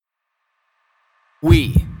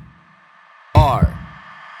We are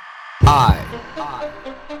I.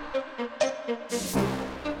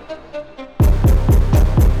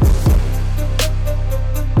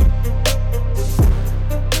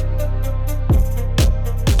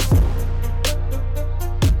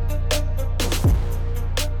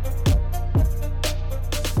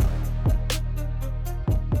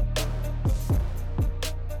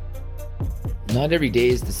 Not every day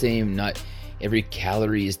is the same, not every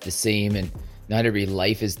calorie is the same, and not every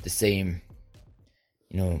life is the same.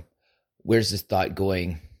 Where's this thought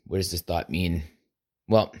going? What does this thought mean?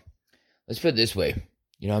 Well, let's put it this way.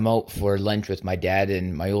 I'm out for lunch with my dad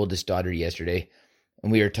and my oldest daughter yesterday,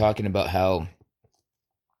 and we were talking about how,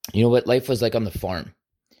 what life was like on the farm.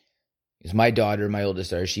 Because my daughter, my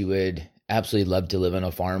oldest daughter, she would absolutely love to live on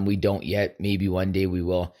a farm. We don't yet. Maybe one day we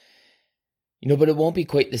will. But it won't be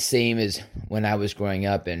quite the same as when I was growing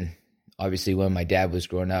up. And obviously when my dad was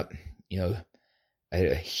growing up, I had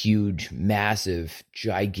a huge, massive,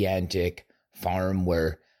 gigantic farm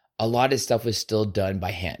where a lot of stuff was still done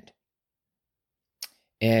by hand.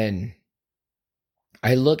 And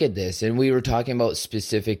I look at this, and we were talking about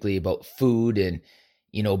specifically about food and,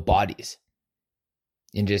 bodies.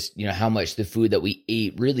 And just, how much the food that we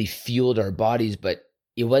ate really fueled our bodies, but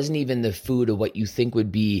it wasn't even the food of what you think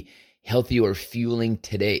would be healthy or fueling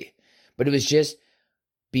today. But it was just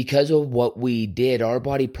because of what we did, our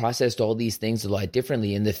body processed all these things a lot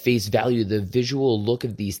differently. And the face value, the visual look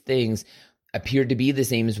of these things appeared to be the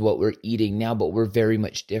same as what we're eating now, but we're very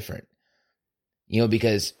much different.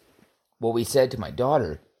 Because what we said to my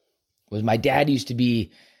daughter was my dad used to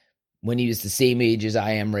be, when he was the same age as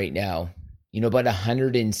I am right now, about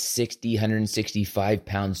 160, 165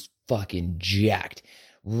 pounds, fucking jacked.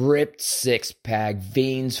 Ripped six-pack,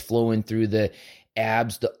 veins flowing through the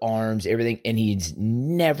abs, the arms, everything. And he's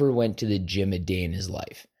never went to the gym a day in his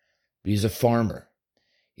life. But he's a farmer.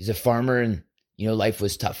 He's a farmer, and, life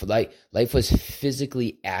was tough. Life was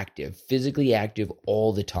physically active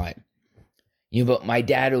all the time. But my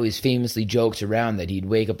dad always famously jokes around that he'd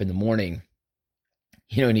wake up in the morning,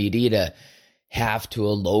 and he'd eat a half to a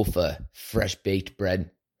loaf of fresh baked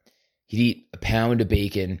bread. He'd eat a pound of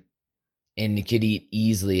bacon, and he could eat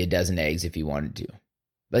easily a dozen eggs if he wanted to.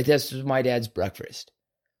 This was my dad's breakfast.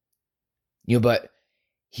 But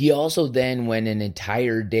he also then went an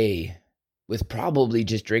entire day with probably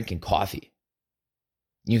just drinking coffee.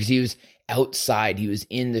 Because he was outside, he was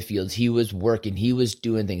in the fields, he was working, he was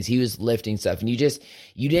doing things, he was lifting stuff. And you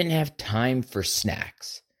didn't have time for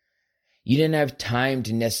snacks. You didn't have time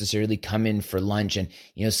to necessarily come in for lunch. And,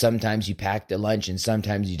 sometimes you packed a lunch and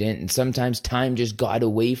sometimes you didn't. And sometimes time just got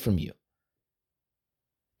away from you.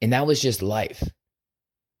 And that was just life.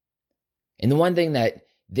 And the one thing that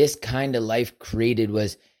this kind of life created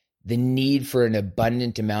was the need for an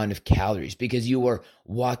abundant amount of calories, because you were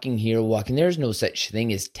walking here, walking. There's no such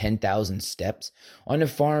thing as 10,000 steps. On a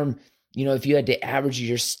farm, if you had to average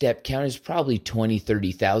your step count, it's probably 20,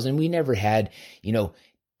 30,000. We never had,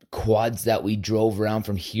 quads that we drove around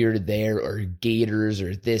from here to there, or gators,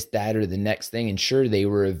 or this, that, or the next thing. And sure, they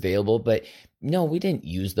were available, but no, we didn't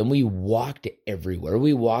use them. We walked everywhere.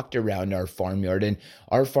 We walked around our farmyard, and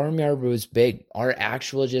our farmyard was big. Our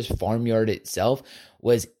actual just farmyard itself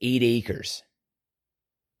was 8 acres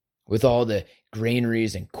with all the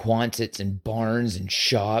granaries and Quonsets and barns and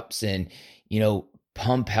shops and,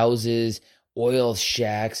 pump houses, oil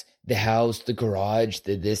shacks, the house, the garage,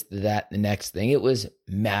 the this, the that, the next thing. It was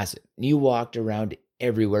massive. You walked around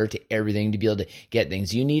everywhere to everything to be able to get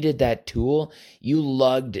things. You needed that tool. You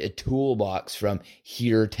lugged a toolbox from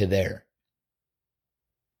here to there.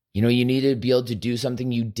 You needed to be able to do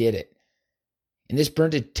something, you did it. And this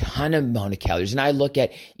burned a ton of amount of calories. And I look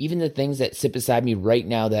at even the things that sit beside me right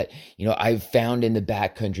now that, I've found in the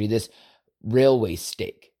backcountry, this railway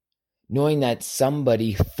stake. Knowing that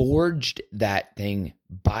somebody forged that thing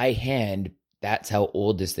by hand, that's how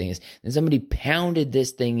old this thing is. And somebody pounded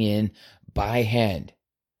this thing in by hand.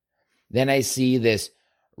 Then I see this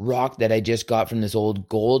rock that I just got from this old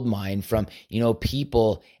gold mine from,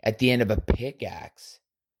 people at the end of a pickaxe,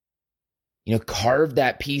 carved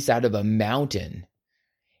that piece out of a mountain.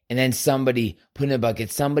 And then somebody put in a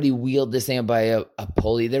bucket, somebody wheeled this thing by a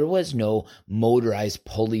pulley. There was no motorized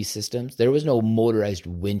pulley systems. There was no motorized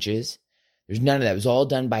winches. There's none of that. It was all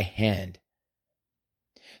done by hand.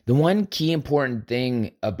 The one key important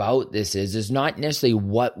thing about this is not necessarily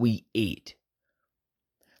what we ate,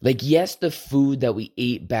 Like, yes, the food that we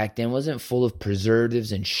ate back then wasn't full of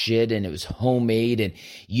preservatives and shit, and it was homemade, and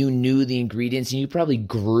you knew the ingredients, and you probably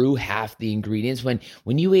grew half the ingredients.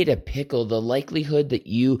 When you ate a pickle, the likelihood that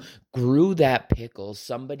you grew that pickle,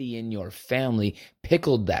 somebody in your family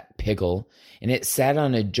pickled that pickle, and it sat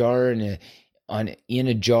on a jar in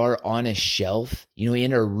a jar on a shelf,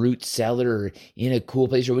 in a root cellar or in a cool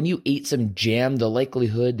place, or when you ate some jam, the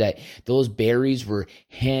likelihood that those berries were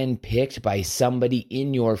hand-picked by somebody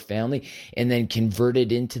in your family and then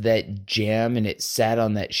converted into that jam, and it sat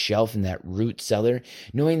on that shelf in that root cellar,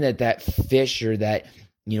 knowing that fish or that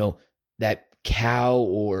cow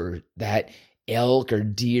or that elk or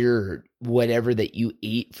deer or whatever that you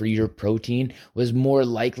ate for your protein was more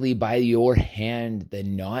likely by your hand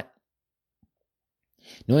than not.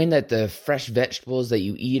 Knowing that the fresh vegetables that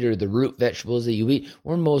you eat or the root vegetables that you eat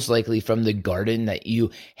were most likely from the garden that you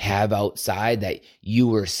have outside, that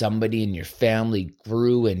you or somebody in your family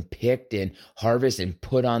grew and picked and harvested and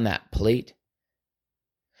put on that plate.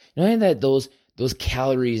 Knowing that those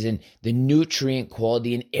calories and the nutrient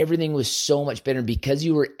quality and everything was so much better because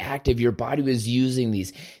you were active, your body was using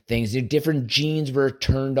these things. Different genes were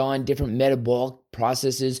turned on, different metabolic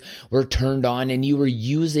processes were turned on, and you were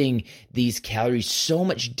using these calories so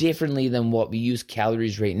much differently than what we use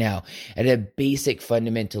calories right now at a basic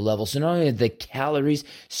fundamental level. So not only are the calories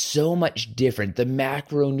so much different, the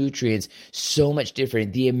macronutrients so much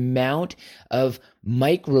different, the amount of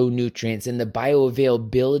micronutrients and the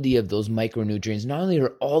bioavailability of those micronutrients, not only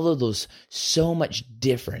are all of those so much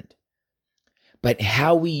different, but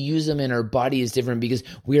how we use them in our body is different because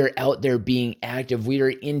we are out there being active. We are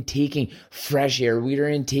intaking fresh air. We are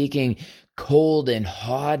intaking cold and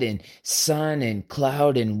hot and sun and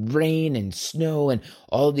cloud and rain and snow and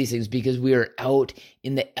all of these things because we are out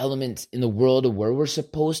in the elements in the world of where we're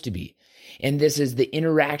supposed to be. And this is the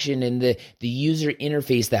interaction and the user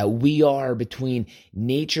interface that we are between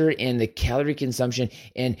nature and the calorie consumption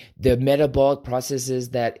and the metabolic processes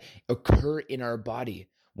that occur in our body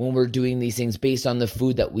when we're doing these things based on the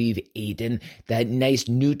food that we've ate and that nice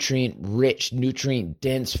nutrient-rich,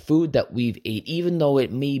 nutrient-dense food that we've ate, even though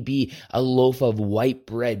it may be a loaf of white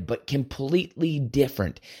bread, but completely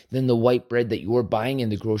different than the white bread that you're buying in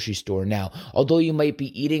the grocery store now. Although you might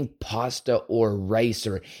be eating pasta or rice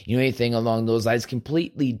or anything along those lines,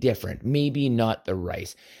 completely different. Maybe not the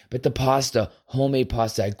rice, but the pasta, homemade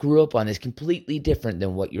pasta I grew up on is completely different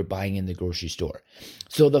than what you're buying in the grocery store.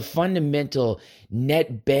 So the fundamental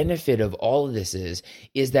net benefit of all of this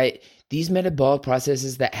is that these metabolic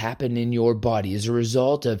processes that happen in your body as a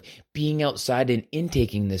result of being outside and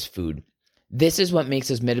intaking this food, this is what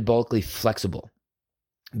makes us metabolically flexible.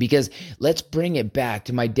 Because let's bring it back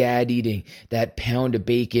to my dad eating that pound of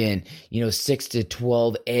bacon, 6 to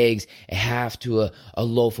 12 eggs, a half to a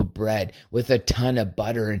loaf of bread with a ton of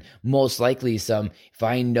butter and most likely some, if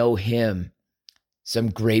I know him, some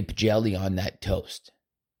grape jelly on that toast.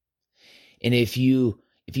 And if you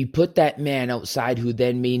put that man outside who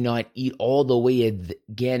then may not eat all the way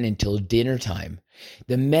again until dinner time,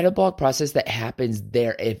 the metabolic process that happens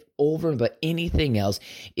there, if over and above anything else,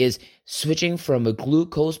 is switching from a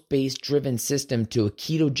glucose-based driven system to a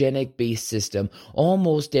ketogenic-based system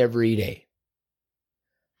almost every day.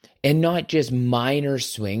 And not just minor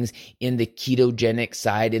swings in the ketogenic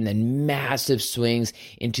side and then massive swings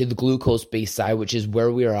into the glucose-based side, which is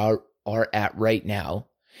where we are at right now.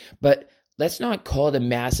 But let's not call it a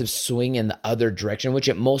massive swing in the other direction, which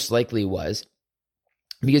it most likely was,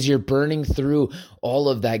 because you're burning through all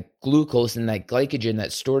of that glucose and that glycogen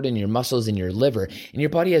that's stored in your muscles and your liver, and your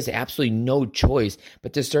body has absolutely no choice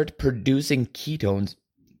but to start producing ketones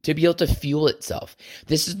to be able to fuel itself.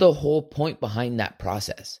 This is the whole point behind that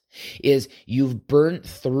process, is you've burnt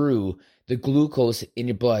through the glucose in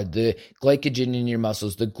your blood, the glycogen in your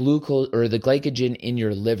muscles, the glucose or the glycogen in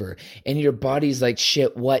your liver, and your body's like,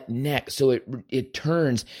 shit, what next? So it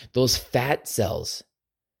turns those fat cells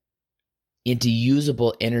into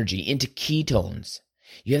usable energy, into ketones.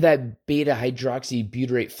 You have that beta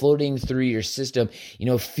hydroxybutyrate floating through your system,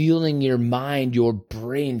 fueling your mind, your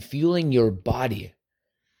brain, fueling your body.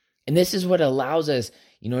 And this is what allows us,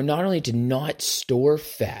 not only to not store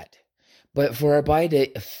fat, but for our body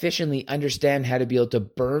to efficiently understand how to be able to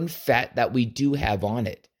burn fat that we do have on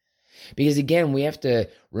it. Because again, we have to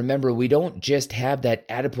remember, we don't just have that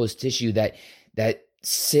adipose tissue that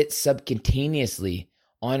sits subcutaneously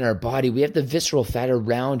on our body. We have the visceral fat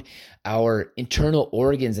around our internal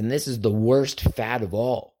organs, and this is the worst fat of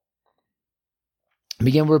all. And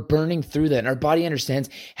again, we're burning through that, and our body understands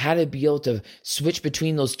how to be able to switch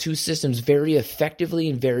between those two systems very effectively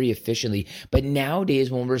and very efficiently. But nowadays,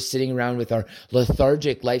 when we're sitting around with our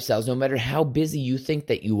lethargic lifestyles, no matter how busy you think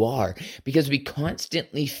that you are, because we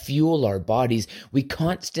constantly fuel our bodies, we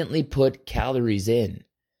constantly put calories in.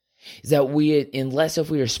 Is that unless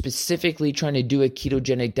if we are specifically trying to do a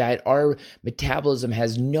ketogenic diet, our metabolism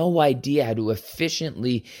has no idea how to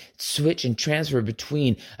efficiently switch and transfer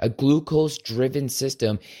between a glucose-driven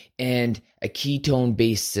system and a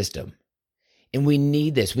ketone-based system. And we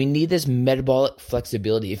need this. We need this metabolic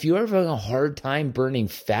flexibility. If you're having a hard time burning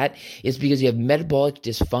fat, it's because you have metabolic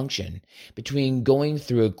dysfunction between going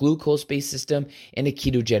through a glucose-based system and a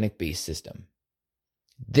ketogenic-based system.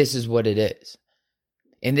 This is what it is.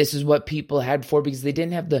 And this is what people had before because they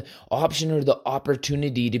didn't have the option or the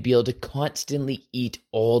opportunity to be able to constantly eat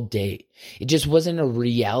all day. It just wasn't a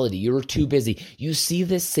reality. You were too busy. You see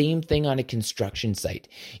the same thing on a construction site.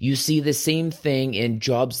 You see the same thing in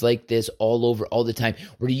jobs like this all over all the time,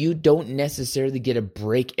 where you don't necessarily get a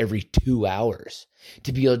break every 2 hours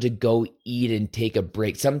to be able to go eat and take a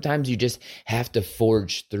break. Sometimes you just have to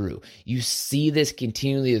forge through. You see this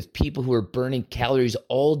continually with people who are burning calories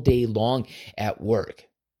all day long at work,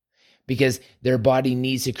 because their body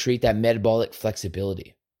needs to create that metabolic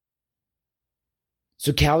flexibility.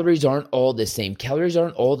 So calories aren't all the same. Calories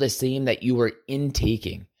aren't all the same that you are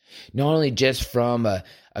intaking, not only just from a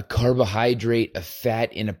carbohydrate, a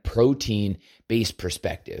fat, and a protein-based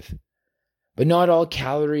perspective. But not all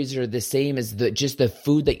calories are the same as just the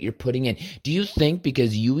food that you're putting in. Do you think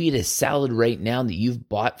because you eat a salad right now that you've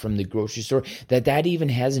bought from the grocery store that even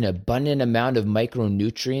has an abundant amount of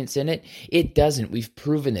micronutrients in it? It doesn't. We've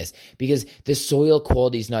proven this because the soil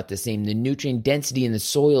quality is not the same. The nutrient density in the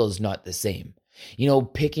soil is not the same.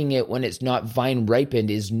 Picking it when it's not vine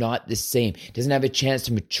ripened is not the same. It doesn't have a chance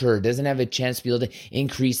to mature. It doesn't have a chance to be able to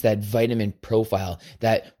increase that vitamin profile,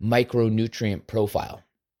 that micronutrient profile.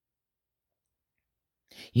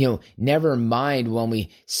 Never mind when we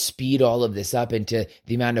speed all of this up into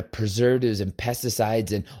the amount of preservatives and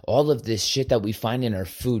pesticides and all of this shit that we find in our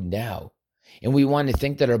food now. And we want to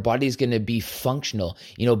think that our body is going to be functional,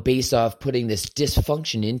 based off putting this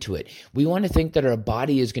dysfunction into it. We want to think that our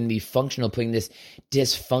body is going to be functional, putting this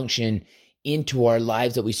dysfunction into our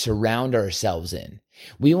lives that we surround ourselves in.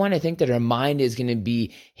 We want to think that our mind is going to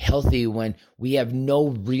be healthy when we have no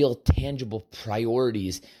real tangible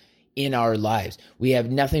priorities in our lives. We have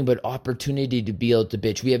nothing but opportunity to be able to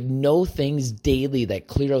bitch. We have no things daily that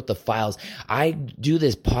clear out the files. I do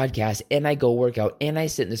this podcast and I go work out and I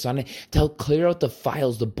sit in the sauna to help clear out the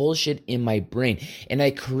files, the bullshit in my brain. And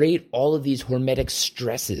I create all of these hormetic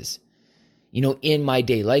stresses, in my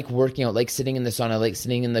day, like working out, like sitting in the sauna, like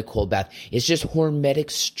sitting in the cold bath. It's just hormetic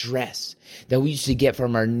stress that we used to get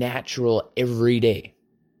from our natural everyday.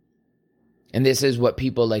 And this is what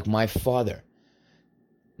people like my father,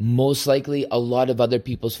 most likely a lot of other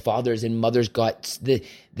people's fathers and mothers got the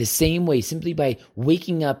same way, simply by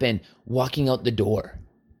waking up and walking out the door.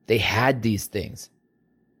 They had these things.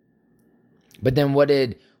 But then what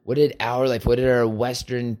did our life, what did our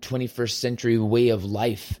Western 21st century way of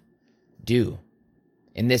life do?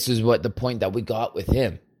 And this is what the point that we got with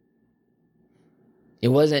him. It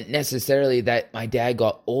wasn't necessarily that my dad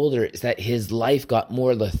got older, it's that his life got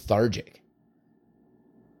more lethargic.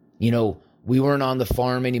 We weren't on the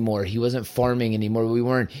farm anymore. He wasn't farming anymore. We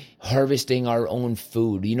weren't harvesting our own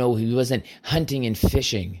food. He wasn't hunting and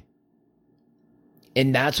fishing.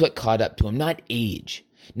 And that's what caught up to him, not age,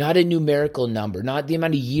 not a numerical number, not the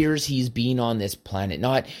amount of years he's been on this planet,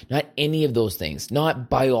 not any of those things, not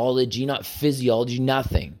biology, not physiology,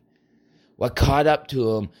 nothing. What caught up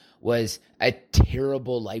to him was a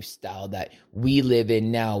terrible lifestyle that we live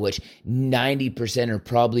in now, which 90% or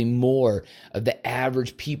probably more of the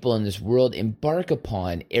average people in this world embark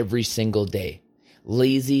upon every single day.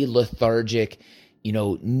 Lazy, lethargic,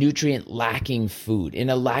 nutrient lacking food,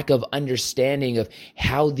 and a lack of understanding of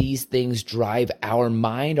how these things drive our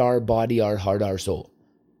mind, our body, our heart, our soul.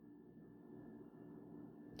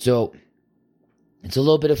 So it's a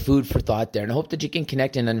little bit of food for thought there, and I hope that you can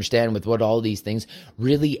connect and understand with what all these things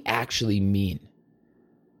really actually mean.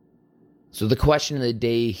 So the question of the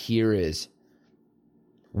day here is,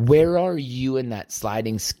 where are you in that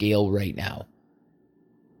sliding scale right now?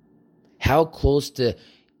 How close to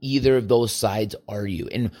either of those sides are you?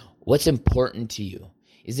 And what's important to you?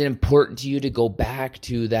 Is it important to you to go back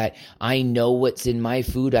to that, I know what's in my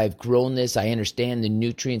food, I've grown this, I understand the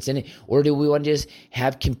nutrients in it? Or do we want to just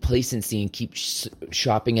have complacency and keep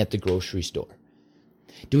shopping at the grocery store?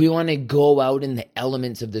 Do we want to go out in the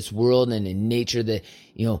elements of this world and in nature, that,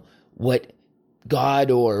 what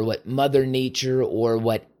God or what Mother Nature or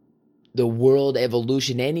what the world,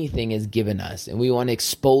 evolution, anything has given us. And we want to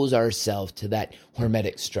expose ourselves to that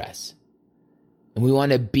hormetic stress. And we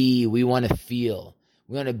want to be, we want to feel,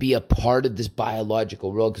 we want to be a part of this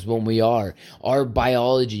biological world, because when we are, our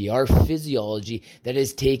biology, our physiology that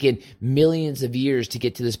has taken millions of years to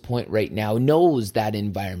get to this point right now knows that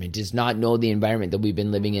environment, does not know the environment that we've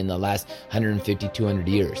been living in the last 150, 200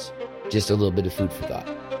 years. Just a little bit of food for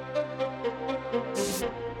thought.